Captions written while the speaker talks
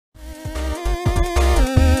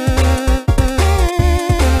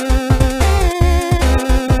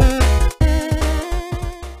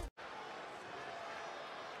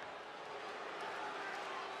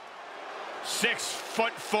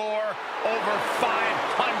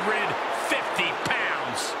550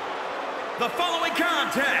 pounds. The following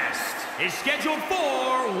contest is scheduled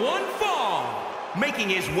for one fall. Making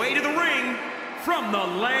his way to the ring from the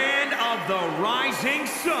land of the rising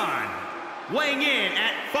sun. Weighing in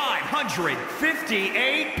at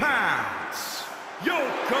 558 pounds,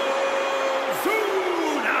 Yokozuna!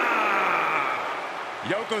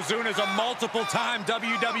 Yokozuna is a multiple-time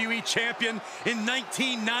WWE champion. In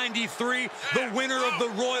 1993, the winner of the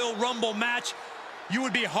Royal Rumble match. You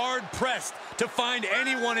would be hard-pressed to find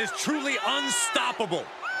anyone as truly unstoppable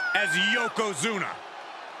as Yokozuna.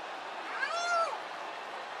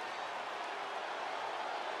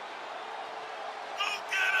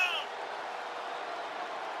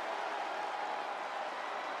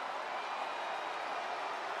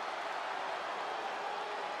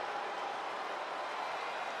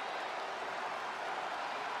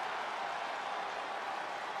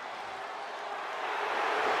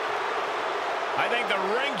 I think the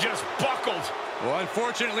ring just buckled. Well,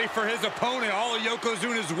 unfortunately for his opponent, all of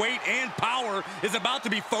Yokozuna's weight and power is about to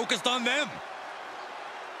be focused on them.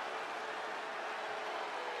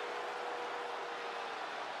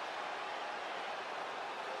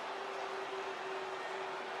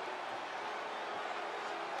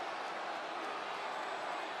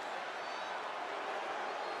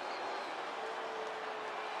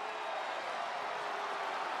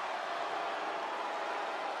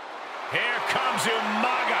 Here comes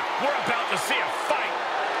Umaga. We're about to see a fight.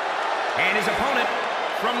 And his opponent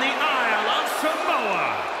from the Isle of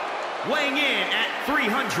Samoa, weighing in at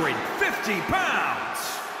 350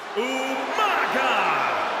 pounds,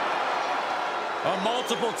 Umaga. A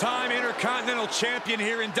multiple-time Intercontinental Champion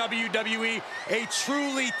here in WWE. A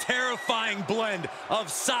truly terrifying blend of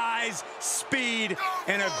size, speed,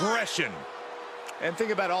 and aggression. And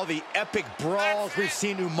think about all the epic brawls we've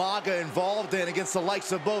seen Umaga involved in against the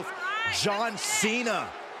likes of both John Cena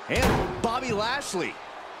and Bobby Lashley.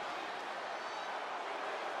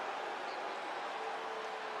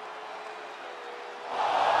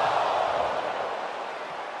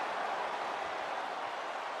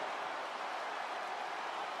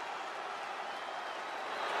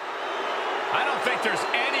 I don't think there's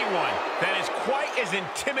anyone that is quite as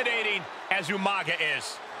intimidating as Umaga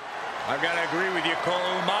is. I've got to agree with you, Cole.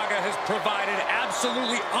 Umaga has provided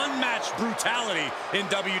absolutely unmatched brutality in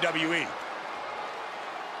WWE.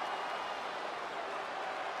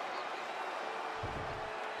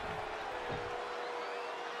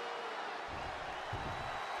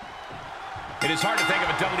 It is hard to think of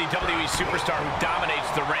a WWE superstar who dominates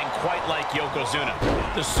the ring quite like Yokozuna.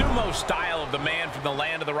 The sumo style of the man from the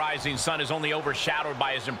land of the rising sun is only overshadowed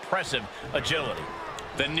by his impressive agility.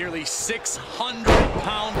 The nearly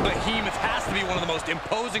 600-pound behemoth has to be one of the most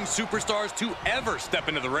imposing superstars to ever step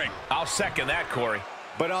into the ring. I'll second that, Corey.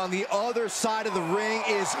 But on the other side of the ring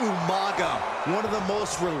is Umaga, one of the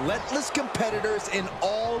most relentless competitors in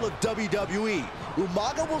all of WWE.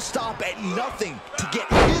 Umaga will stop at nothing to get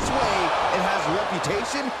his way and has a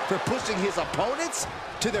reputation for pushing his opponents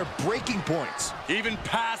to their breaking points. Even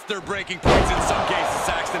past their breaking points in some cases,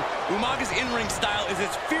 Saxton. Umaga's in-ring style is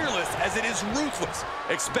as fearless as it is ruthless.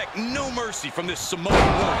 Expect no mercy from this Samoan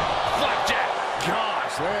warrior. Flapjack!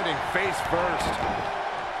 Gosh, landing face first.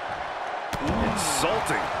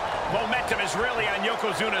 Insulting. Momentum is really on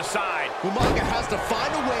Yokozuna's side. Umaga has to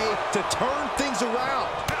find a way to turn things around.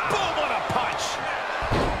 Boom, what a punch!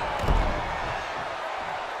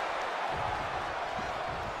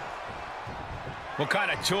 What kind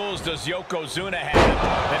of tools does Yokozuna have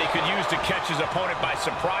that he could use to catch his opponent by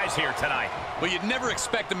surprise here tonight? Well, you'd never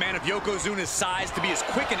expect a man of Yokozuna's size to be as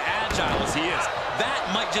quick and agile as he is. That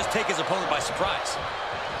might just take his opponent by surprise.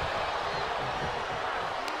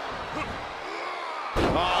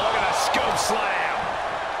 Oh, look at that scoop slam.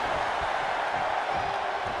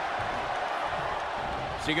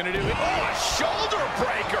 Is he gonna do it? Oh, a shoulder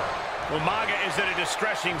breaker. Umaga is in a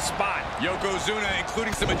distressing spot. Yokozuna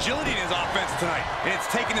including some agility in his offense tonight, and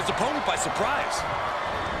it's taken his opponent by surprise.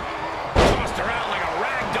 Tossed around like a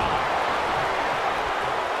rag doll.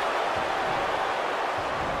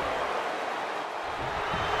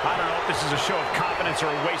 I don't know if this is a show of confidence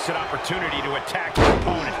or a wasted opportunity to attack your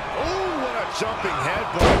opponent. Oh, what a jumping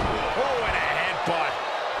headbutt. Oh, and a headbutt.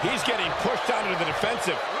 He's getting pushed out into the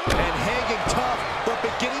defensive. And hanging tough, but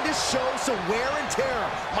beginning to show some wear and tear.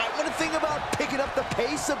 Might want to think about picking up the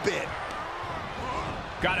pace a bit.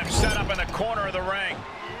 Got him set up in the corner of the ring.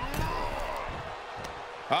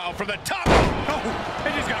 Uh-oh, from the top. Oh, he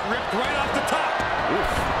just got ripped right off the top. Oof.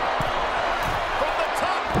 From the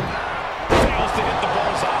top. Fails to hit the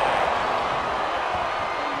bullseye.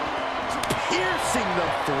 Piercing the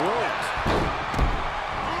throat.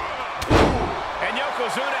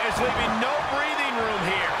 Yokozuna is leaving no breathing room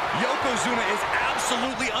here. Yokozuna is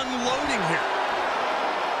absolutely unloading here.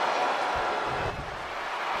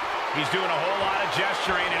 He's doing a whole lot of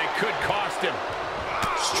gesturing, and it could cost him.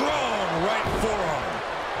 Strong right forearm.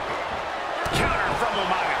 Counter from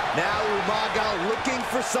Umaga. Now Umaga looking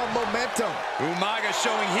for some momentum. Umaga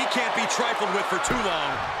showing he can't be trifled with for too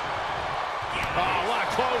long. Oh, what a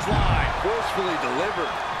clothesline. Forcefully delivered.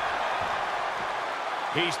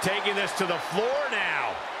 He's taking this to the floor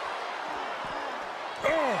now.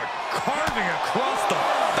 Oh, carving across the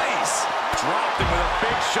face. Dropped him with a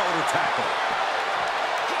big shoulder tackle.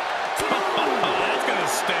 That's gonna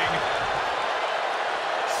sting.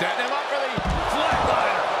 Setting him up for the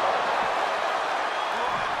flatliner.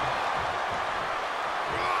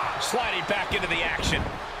 Sliding back into the action.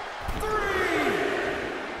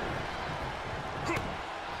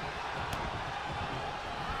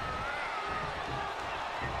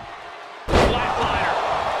 Flatliner.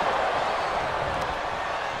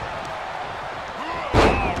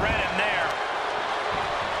 Oh, read him there.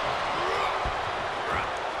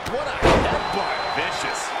 What a headbutt.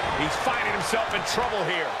 Vicious. He's finding himself in trouble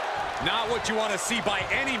here. Not what you want to see by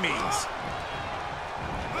any means.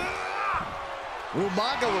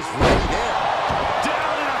 Umaga was right there.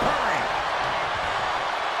 Down in a hurry.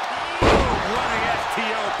 Boom, running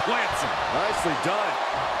STO plants him. Nicely done.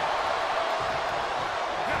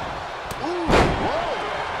 Ooh, whoa.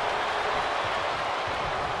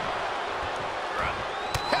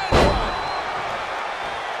 Headbutt.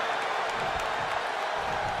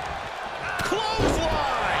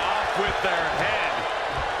 Clothesline. Off with their head.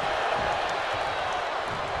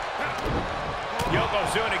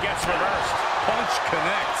 Yokozuna gets reversed. Punch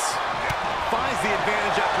connects. Finds the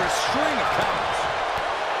advantage after a string of counters.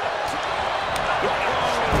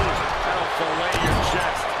 That'll fillet your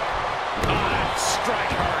chest. Oh, that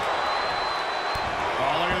strike hurt.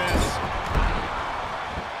 Oh, look at this.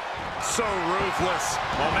 So ruthless.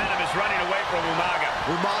 Momentum is running away from Umaga.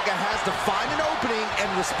 Umaga has to find an opening and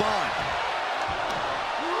respond.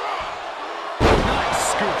 Nice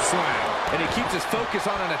scoop slam. And he keeps his focus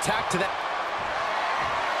on an attack to that.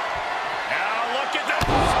 Now look at that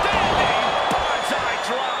standing bonsai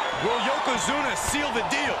drop. Will Yokozuna seal the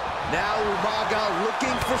deal? Now Umaga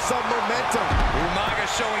looking for some momentum. Umaga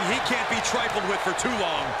showing he can't be trifled with for too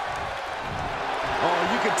long. Oh,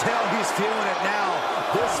 you can tell he's feeling it now.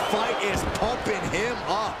 This fight is pumping him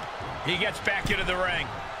up. He gets back into the ring.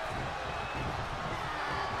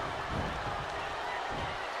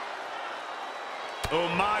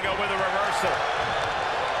 Umaga with a reversal.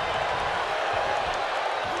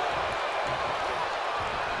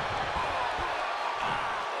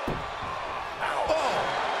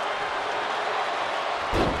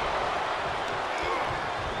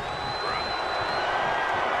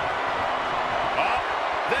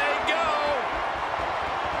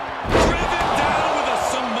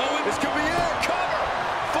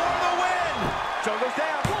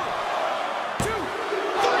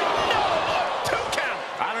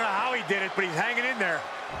 But he's hanging in there.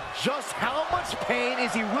 Just how much pain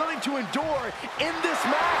is he willing to endure in this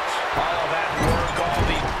match? All that work, all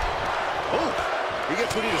the... Oh, he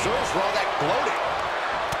gets what he deserves for all that gloating.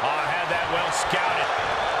 Oh, I had that well scouted.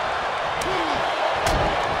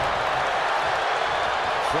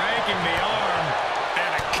 Cranking the arm.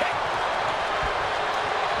 And a kick.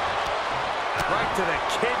 Right to the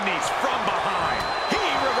kidneys from behind. He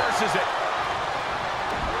reverses it.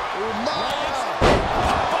 Umaga.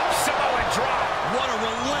 Drop. What a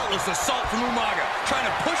relentless assault from Umaga, trying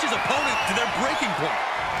to push his opponent to their breaking point.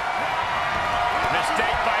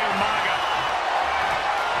 Mistake by Umaga.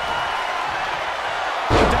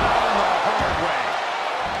 Down the hard way.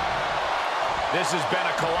 This has been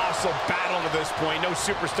a colossal battle to this point. No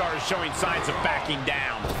superstar is showing signs of backing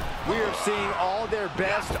down. We are seeing all their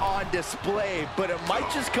best on display, but it might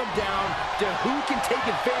just come down to who can take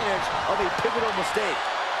advantage of a pivotal mistake.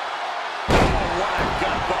 What a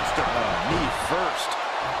gutbuster. Knee first.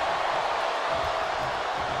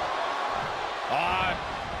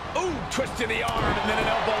 Ooh, twist to the arm and then an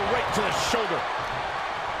elbow right to the shoulder.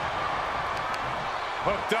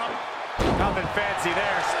 Hooked up. Nothing fancy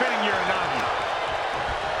there. Spinning Uranagi.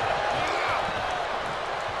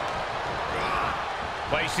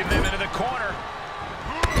 Placing them into the corner.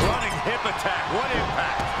 Running hip attack. What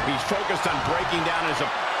impact. He's focused on breaking down his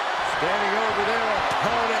opponent. Standing over their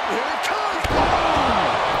opponent. Here it comes.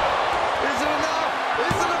 Oh! Is it enough?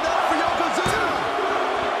 Is it enough for Yokozuna?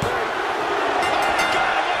 Oh, my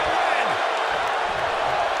God, what a win!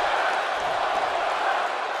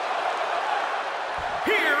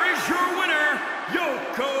 Here is your winner,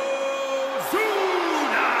 Yokozuna!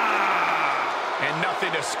 And nothing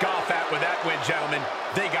to scoff at with that win, gentlemen.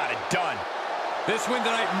 They got it done. This win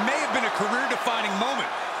tonight may have been a career-defining moment.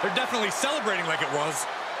 They're definitely celebrating like it was.